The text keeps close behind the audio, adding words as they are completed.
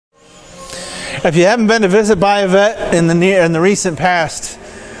If you haven't been to visit Buy a Vet in the recent past,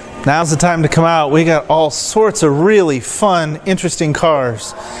 now's the time to come out. We got all sorts of really fun, interesting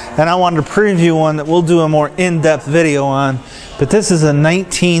cars. And I wanted to preview one that we'll do a more in-depth video on. But this is a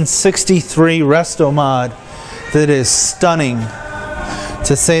 1963 Restomod that is stunning,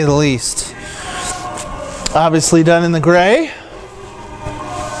 to say the least. Obviously done in the gray.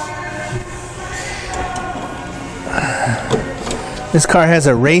 This car has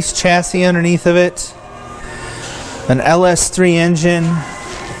a race chassis underneath of it, an LS3 engine,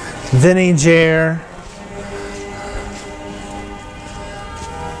 vintage air,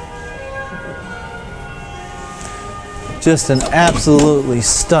 just an absolutely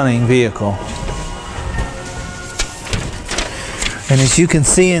stunning vehicle. And as you can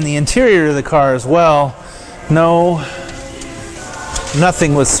see in the interior of the car as well,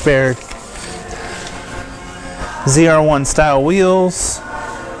 nothing was spared. ZR1 style wheels,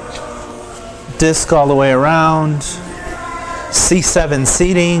 disc all the way around, C7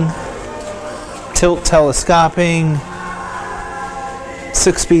 seating, tilt telescoping,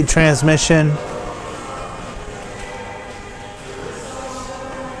 6-speed transmission.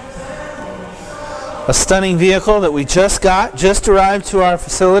 A stunning vehicle that we just arrived to our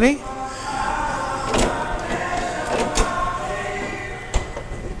facility.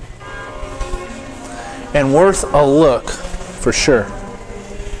 And worth a look, for sure.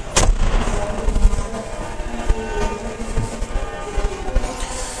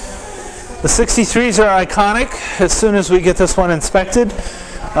 The 63s are iconic. As soon as we get this one inspected,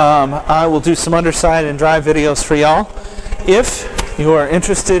 I will do some underside and drive videos for y'all. If you are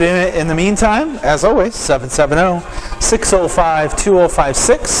interested in it in the meantime, as always,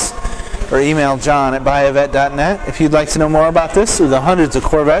 770-605-2056 or email john@buyavet.net if you'd like to know more about this or the hundreds of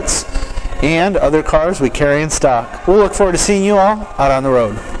Corvettes and other cars we carry in stock. We'll look forward to seeing you all out on the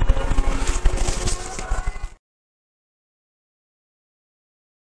road.